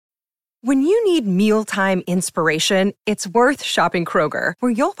When you need mealtime inspiration, it's worth shopping Kroger,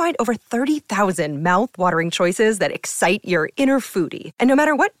 where you'll find over 30,000 mouth-watering choices that excite your inner foodie. And no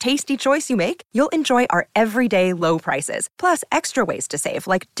matter what tasty choice you make, you'll enjoy our everyday low prices, plus extra ways to save,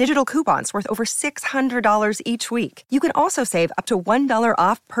 like digital coupons worth over $600 each week. You can also save up to $1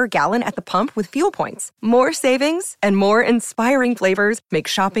 off per gallon at the pump with fuel points. More savings and more inspiring flavors make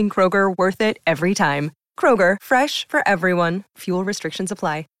shopping Kroger worth it every time. Kroger, fresh for everyone. Fuel restrictions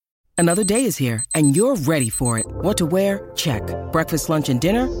apply. Another day is here, and you're ready for it. What to wear? Check. Breakfast, lunch, and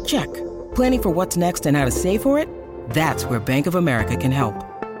dinner? Check. Planning for what's next and how to save for it? That's where Bank of America can help.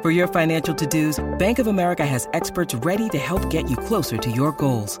 For your financial to-dos, Bank of America has experts ready to help get you closer to your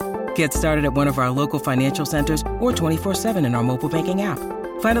goals. Get started at one of our local financial centers or 24/7 in our mobile banking app.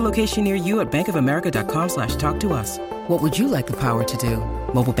 Find a location near you at bankofamerica.com/talktous. What would you like the power to do?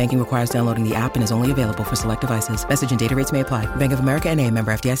 Mobile banking requires downloading the app and is only available for select devices. Message and data rates may apply. Bank of America N.A.,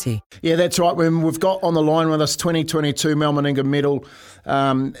 member FDIC. Yeah, that's right. We've got on the line with us 2022 Mal Meninga medal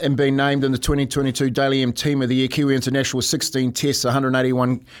and being named in the 2022 Daily M Team of the Year. Kiwi International with 16 tests,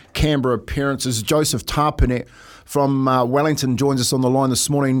 181 Canberra appearances. Joseph Tapine from Wellington joins us on the line this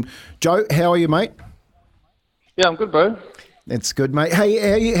morning. Joe, how are you, mate? Yeah, I'm good, bro. That's good, mate.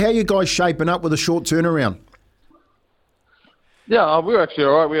 Hey, how you guys shaping up with a short turnaround? Yeah, we were actually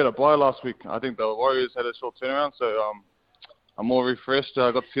all right. We had a bye last week. I think the Warriors had a short turnaround, so I'm more refreshed.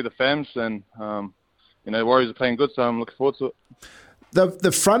 I got to see the fans, and the Warriors are playing good, so I'm looking forward to it.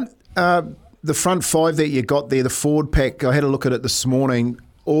 The front five that you got there, the forward pack, I had a look at it this morning.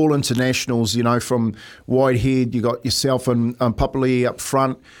 All internationals, from Whitehead. You got yourself and Papali'i up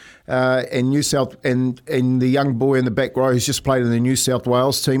front. And New South and the young boy in the back row who's just played in the New South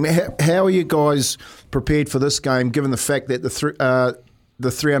Wales team. How are you guys prepared for this game, given the fact that the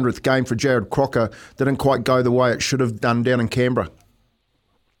 300th game for Jared Crocker didn't quite go the way it should have done down in Canberra?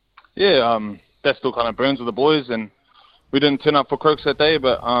 Yeah, that still kind of burns with the boys, and we didn't turn up for Crooks that day,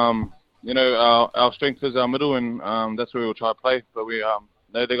 but our strength is our middle, and that's where we'll try to play. But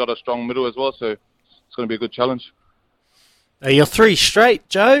they got a strong middle as well, so it's going to be a good challenge. You're 3 straight,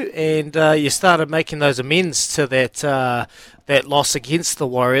 Joe, and you started making those amends to that loss against the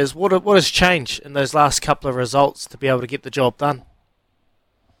Warriors. What has changed in those last couple of results to be able to get the job done?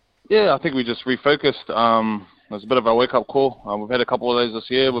 Yeah, I think we just refocused. It was a bit of a wake-up call. We've had a couple of days this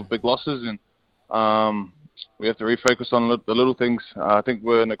year with big losses, and we have to refocus on the little things. I think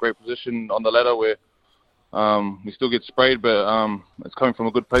we're in a great position on the ladder where we still get sprayed, but it's coming from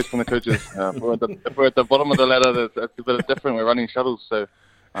a good place from the coaches. If we're at the bottom of the ladder, that's a bit different. We're running shuttles, so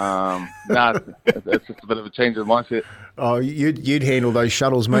it's just a bit of a change of mindset. Oh, you'd handle those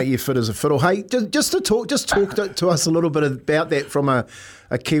shuttles, mate. You're fit as a fiddle. Hey, just talk to us a little bit about that from a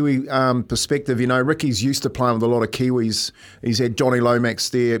Kiwi perspective. Ricky's used to playing with a lot of Kiwis. He's had Johnny Lomax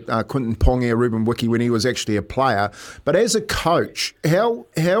there, Quinton Ponga, Ruben Wiki when he was actually a player. But as a coach, how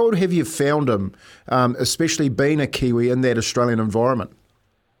have you found him, especially being a Kiwi in that Australian environment?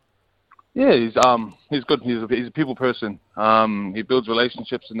 Yeah, he's good. He's a people person. He builds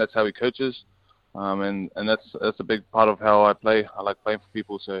relationships, and that's how he coaches. And that's a big part of how I play. I like playing for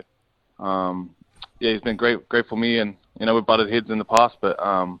people. So, he's been great for me. And we've butted heads in the past, but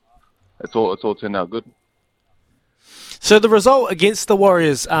it's all turned out good. So the result against the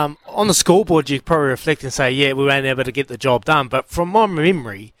Warriors, on the scoreboard, you probably reflect and say, yeah, we weren't able to get the job done. But from my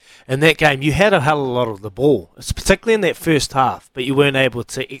memory, in that game, you had a hell of a lot of the ball, particularly in that first half, but you weren't able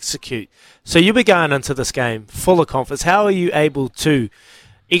to execute. So you were going into this game full of confidence. How are you able to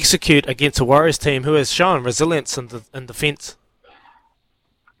execute against a Warriors team who has shown resilience in defence?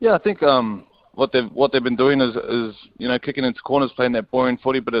 Yeah, I think what they've been doing is kicking into corners, playing that boring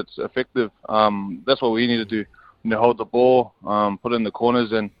footy, but it's effective. That's what we need to do. Hold the ball, put it in the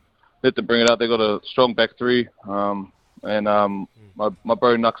corners, and let them bring it out. They got a strong back three, and my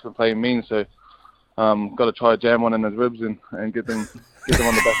bro Nuck's been playing mean, so got to try a jam one in his ribs and get them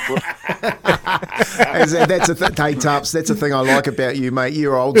on the back foot. That's a hey, Tups, that's the thing I like about you, mate.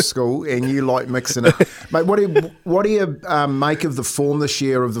 You're old school and you like mixing it, mate. What do you make of the form this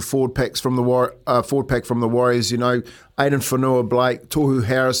year of the forward pack from the Warriors? Aiden Whanua, Blake, Tohu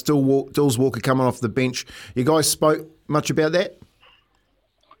Harris, Dills Walker coming off the bench. You guys spoke much about that?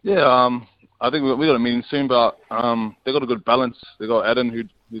 Yeah, I think we got a meeting soon, but they got a good balance. They got Aiden,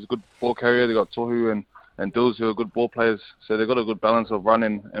 who's a good ball carrier. They got Tohu and Dills, who are good ball players. So they got a good balance of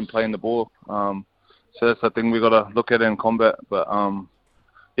running and playing the ball. So that's the thing we got to look at and combat. But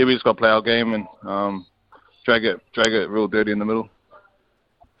we just got to play our game and drag it real dirty in the middle.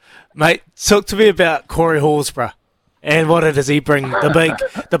 Mate, talk to me about Corey Horsburgh and what does he bring?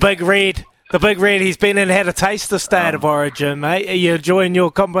 The big red The big red, he's been and had a taste of State of Origin, mate. Are you enjoying your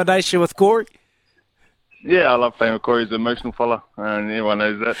combination with Corey? Yeah, I love playing with Corey. He's an emotional fella, and everyone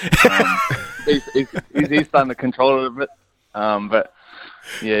knows that. He's starting to control it a bit. But,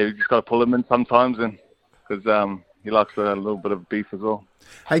 yeah, we just got to pull him in sometimes because he likes a little bit of beef as well.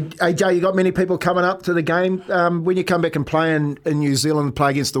 Hey, Jay, you got many people coming up to the game. When you come back and play in New Zealand and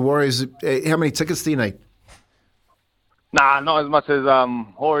play against the Warriors, how many tickets do you need? Nah, not as much as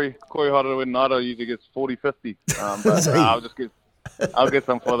Corey Hodder usually gets 40, 50. But I'll get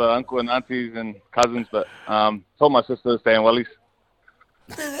some for the uncle and aunties and cousins. But told my sister to stay in Wellies.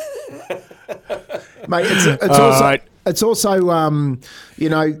 Mate, it's also you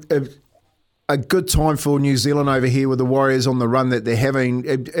know, a good time for New Zealand over here with the Warriors on the run that they're having.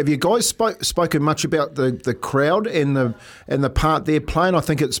 Have you guys spoken much about the crowd and the part they're playing? I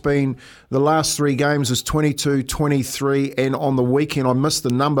think it's been the last 3 games is 22, 23, and on the weekend I missed the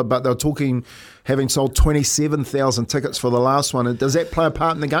number, but they're talking having sold 27,000 tickets for the last one. Does that play a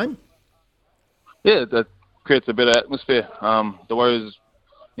part in the game? Yeah, that creates a better atmosphere. The Warriors,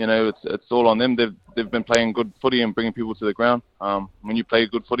 you know, it's all on them. They've been playing good footy and bringing people to the ground. When you play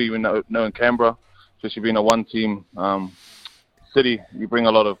good footy, you know in Canberra, especially being a one-team city, you bring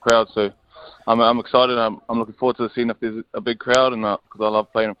a lot of crowds. So I'm excited. I'm looking forward to seeing if there's a big crowd, and because I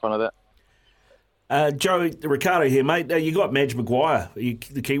love playing in front of that. Joe, Ricardo here, mate. You got Madge Maguire, the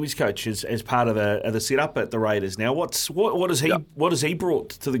Kiwis coach, as part of the setup at the Raiders. Now, what has he brought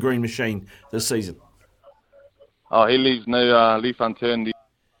to the Green Machine this season? Oh, he leaves no leaf unturned.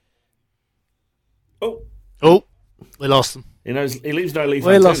 Oh, we lost him. He leaves no leaf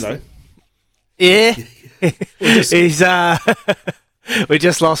unturned, though. Yeah. We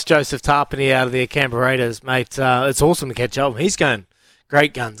just lost Joseph Tapine out of the Canberra Raiders, mate. It's awesome to catch up. He's going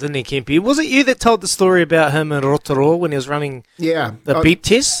great guns, isn't he, Kempy? Was it you that told the story about him in Rotorua when he was running the beep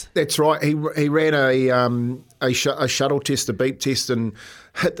test? That's right. He ran a shuttle test, a beep test, and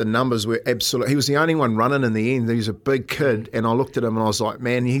hit the numbers were absolute. He was the only one running in the end. He was a big kid, and I looked at him and I was like,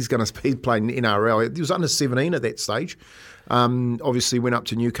 man, he's playing NRL. He was under 17 at that stage. Obviously went up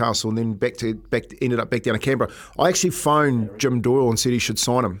to Newcastle and then ended up back down to Canberra. I actually phoned Jim Doyle and said he should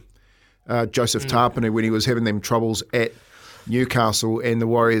sign him, Joseph Tapine, when he was having them troubles at Newcastle, and the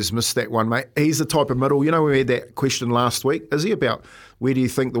Warriors missed that one, mate. He's the type of middle. You know, we had that question last week. Is he about where do you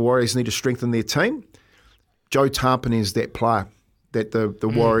think the Warriors need to strengthen their team? Joe Tapine is that player that the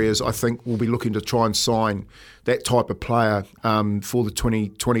Warriors, I think, will be looking to try and sign that type of player for the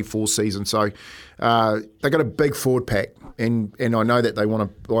 2024 season. So they've got a big forward pack, and I know that they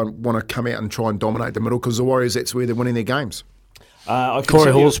want to come out and try and dominate the middle, because the Warriors, that's where they're winning their games.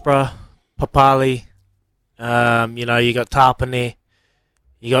 Corey Horsburgh, Papali, you know, you got Tapine there.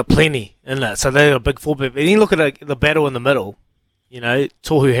 You got plenty in that. So they're a big forward pack. But then you look at the battle in the middle, you know,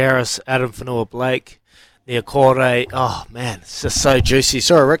 Tohu Harris, Adam Whanua-Blake, Niokore. Oh, man, it's just so juicy.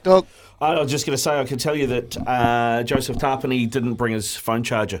 Sorry, Rick Dog. I was just going to say, I can tell you that Joseph Tapine didn't bring his phone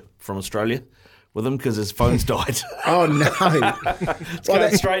charger from Australia with him because his phone's died. Oh, no. It's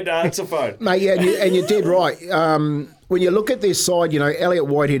going straight to answer phone. Mate, yeah, and you're dead right. When you look at their side, you know, Elliot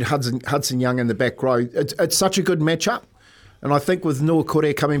Whitehead, Hudson Young in the back row, it's such a good matchup. And I think with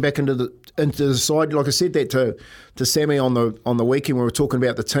Nuakure coming back into the side, like I said that to Sammy on the weekend, we were talking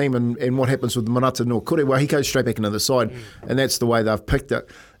about the team and what happens with Manata Nuakure. Well, he goes straight back into the side, and that's the way they've picked it.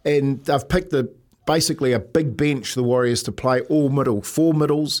 And they've picked basically a big bench, the Warriors, to play all middle, 4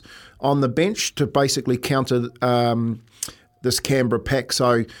 middles on the bench to basically counter this Canberra pack.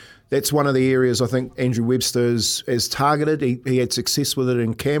 So that's one of the areas I think Andrew Webster has targeted. He had success with it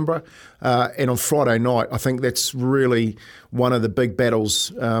in Canberra. And on Friday night, I think that's really one of the big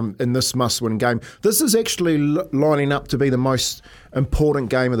battles in this must-win game. This is actually lining up to be the most important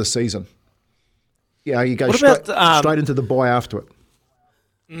game of the season. You know, you go straight into the bye after it.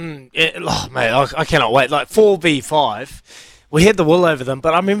 Yeah, mate, I cannot wait. Like 4v5, we had the wool over them,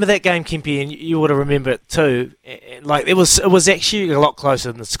 but I remember that game, Kempy, and you would have remembered it too. Like it was actually a lot closer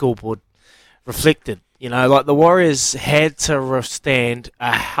than the scoreboard reflected. You know, like the Warriors had to withstand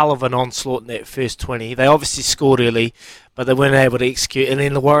a hell of an onslaught in that first 20. They obviously scored early, but they weren't able to execute. And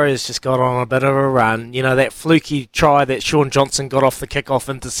then the Warriors just got on a bit of a run. You know, that fluky try that Sean Johnson got off the kickoff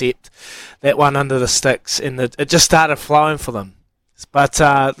intercept, that one under the sticks, and it just started flowing for them. But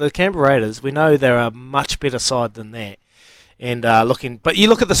the Canberra Raiders, we know they're a much better side than that. And but you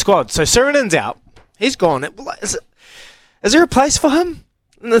look at the squad. So Sirenen's out. He's gone. Is there a place for him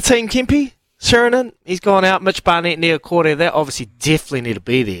in the team, Kempy? Sirenen, he's gone out. Mitch Barnett, Niokore, they obviously definitely need to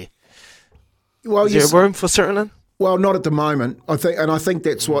be there. Well, is there room for Sirenen? Well, not at the moment. I think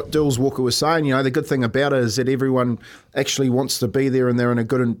that's what Dills Walker was saying. You know, the good thing about it is that everyone actually wants to be there and they're in a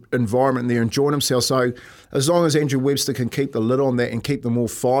good environment and they're enjoying themselves. So as long as Andrew Webster can keep the lid on that and keep them all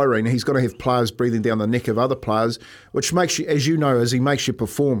firing, he's going to have players breathing down the neck of other players, which makes you, as you know, he makes you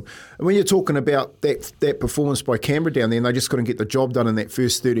perform. And when you're talking about that performance by Canberra down there, and they just couldn't get the job done in that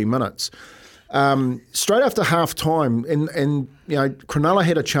first 30 minutes. Straight after half time, and you know, Cronulla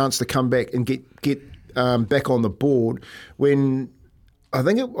had a chance to come back and get back on the board when I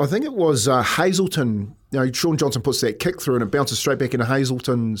think it was Hazelton. You know, Sean Johnson puts that kick through and it bounces straight back into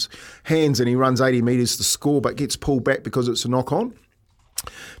Hazelton's hands and he runs 80 metres to score but gets pulled back because it's a knock-on.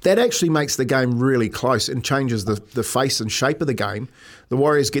 That actually makes the game really close and changes the face and shape of the game. The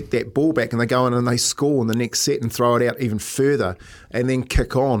Warriors get that ball back and they go in and they score in the next set and throw it out even further and then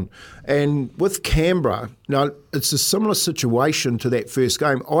kick on. And with Canberra, it's a similar situation to that first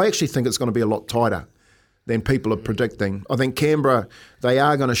game. I actually think it's going to be a lot tighter than people are predicting. I think Canberra, they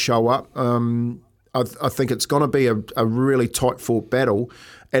are going to show up. I think it's going to be a really tight-fought battle,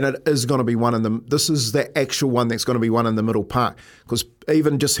 and it is going to be one in the. This is the actual one that's going to be one in the middle park. Because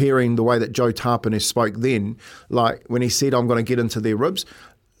even just hearing the way that Joe Tapine spoke then, like when he said, "I'm going to get into their ribs,"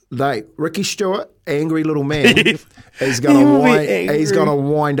 Ricky Stewart, angry little man, is going to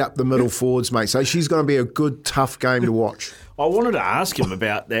wind up the middle forwards, mate. So she's going to be a good, tough game to watch. I wanted to ask him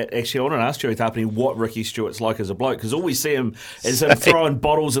about that. Actually, I wanted to ask Joe Tapine what Ricky Stewart's like as a bloke, because all we see him is him throwing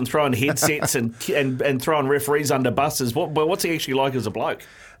bottles and throwing headsets and throwing referees under buses. What's he actually like as a bloke?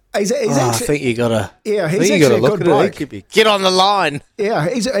 I think you got to. Yeah, he's actually a good bloke. Get on the line. Yeah,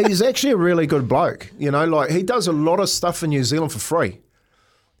 he's actually a really good bloke. You know, like he does a lot of stuff in New Zealand for free.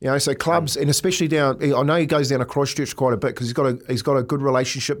 You know, so clubs, and especially down. I know he goes down to Christchurch quite a bit because he's got a good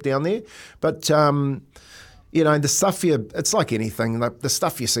relationship down there. But you know, the stuff it's like anything. Like the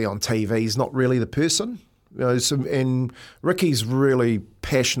stuff you see on TV is not really the person. You know, and Ricky's really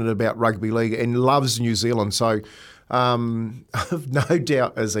passionate about rugby league and loves New Zealand. So I've no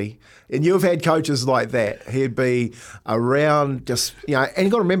doubt, is he? And you've had coaches like that. He'd be around just, you know, and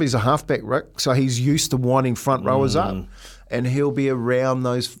you've got to remember he's a halfback, Rick, so he's used to winding front rowers up. And he'll be around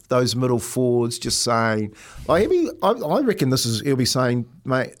those middle forwards just saying, I reckon he'll be saying,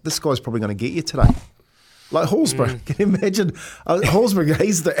 mate, this guy's probably going to get you today. Like Hallsberg, can you imagine? Hallsberg,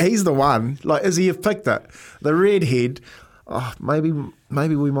 he's the one. Like, as you've picked it, the redhead. Oh, maybe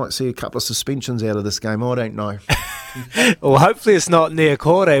we might see a couple of suspensions out of this game. I don't know. Well, hopefully it's not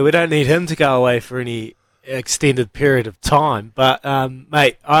Niokore. We don't need him to go away for any extended period of time. But,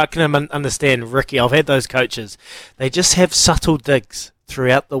 mate, I can understand Ricky. I've had those coaches. They just have subtle digs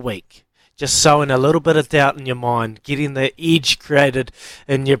throughout the week. Just sowing a little bit of doubt in your mind, getting the edge created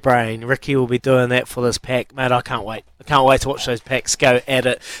in your brain. Ricky will be doing that for this pack. Mate, I can't wait. I can't wait to watch those packs go at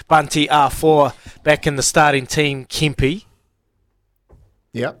it. Bunty R4 back in the starting team, Kempe.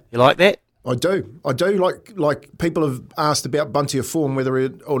 Yeah. You like that? I do. Like people have asked about Bunty R4 and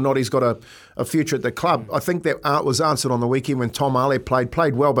whether or not he's got a future at the club. I think that was answered on the weekend when Tom Ale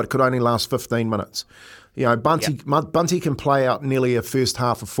played well, but it could only last 15 minutes. You know, Bunty can play out nearly a first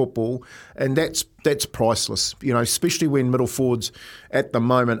half of football, and that's priceless. You know, especially when middle forwards at the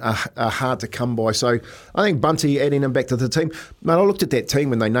moment are hard to come by. So I think Bunty adding him back to the team. Man, I looked at that team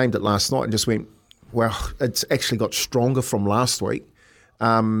when they named it last night and just went, well, it's actually got stronger from last week.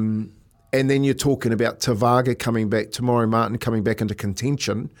 And then you're talking about Tavaga coming back, Tamari Martin coming back into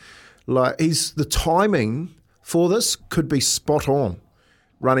contention. Like the timing for this could be spot on,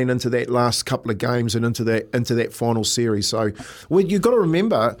 running into that last couple of games and into that final series. So you've got to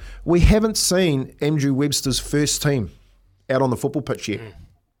remember, we haven't seen Andrew Webster's first team out on the football pitch yet.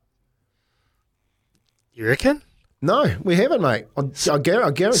 You reckon? No, we haven't, mate. I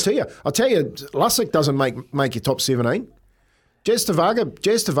guarantee you. I'll tell you, Lussick doesn't make your top 17. Jazz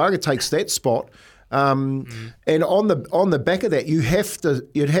Tavaga takes that spot, and on the back of that, you'd have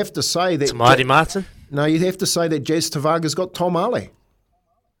to say that Tamari Martin. No, you'd have to say that Jazz Tavaga's got Tom Ale.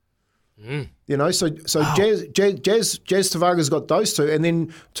 You know, so wow. Jazz Tavaga's got those two, and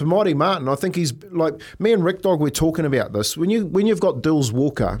then Tamari Martin. I think he's like me and Rick Dog. We're talking about this when you've got Dills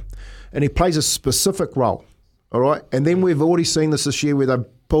Walker, and he plays a specific role. All right, and then we've already seen this year where they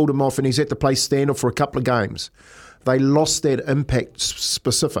pulled him off, and he's had to play stand-off for a couple of games. They lost that impact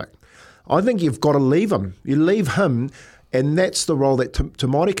specific. I think you've got to leave him. You leave him, and that's the role that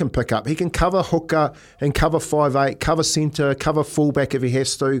Tamari can pick up. He can cover hooker and cover 5'8", cover centre, cover fullback if he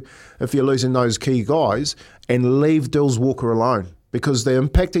has to, if you're losing those key guys, and leave Dills Walker alone. Because the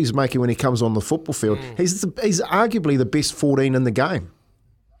impact he's making when he comes on the football field, he's arguably the best 14 in the game.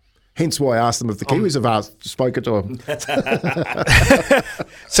 Hence why I asked them if the Kiwis have spoken to him.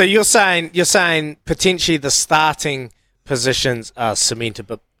 So you're saying potentially the starting positions are cemented,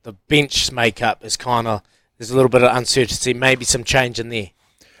 but the bench makeup is there's a little bit of uncertainty, maybe some change in there.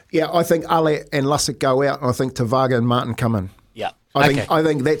 Yeah, I think Ale and Lussick go out, and I think Tavaga and Martin come in. Yeah, I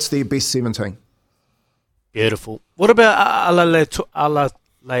think that's their best 17. Beautiful. What about Alaleatoa?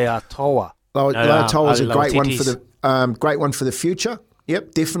 Leatoa is a great one for the future.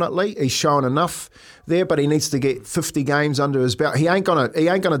 Yep, definitely. He's shown enough there, but he needs to get 50 games under his belt. He ain't gonna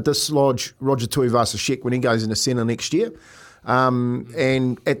dislodge Roger Tuivasa-Sheck when he goes into centre next year.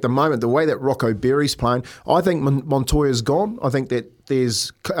 And at the moment, the way that Rocco Berry's playing, I think Montoya's gone. I think that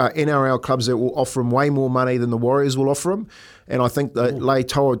there's NRL clubs that will offer him way more money than the Warriors will offer him. And I think that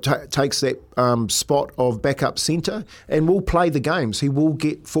Leitoa takes that spot of backup centre and will play the games. He will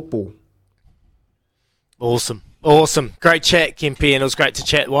get football. Awesome. Great chat, Kempi, and it was great to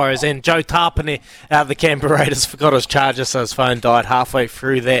chat Warriors. And Joe Tapine out of the Canberra Raiders forgot his charger, so his phone died halfway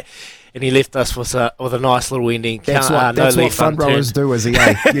through that. And he left us with a nice little ending. That's what front rowers do, is he?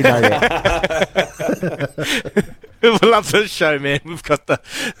 You know that. We love this show, man. We've got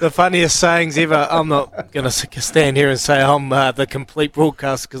the funniest sayings ever. I'm not going to stand here and say I'm the complete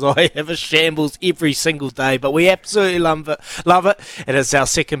broadcast because I have a shambles every single day, but we absolutely love it. And it's our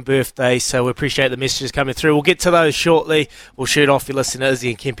second birthday, so we appreciate the messages coming through. We'll get to those shortly. We'll shoot off. You're listening to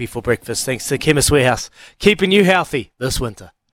Izzy and Kempi for breakfast. Thanks to Chemist Warehouse, keeping you healthy this winter.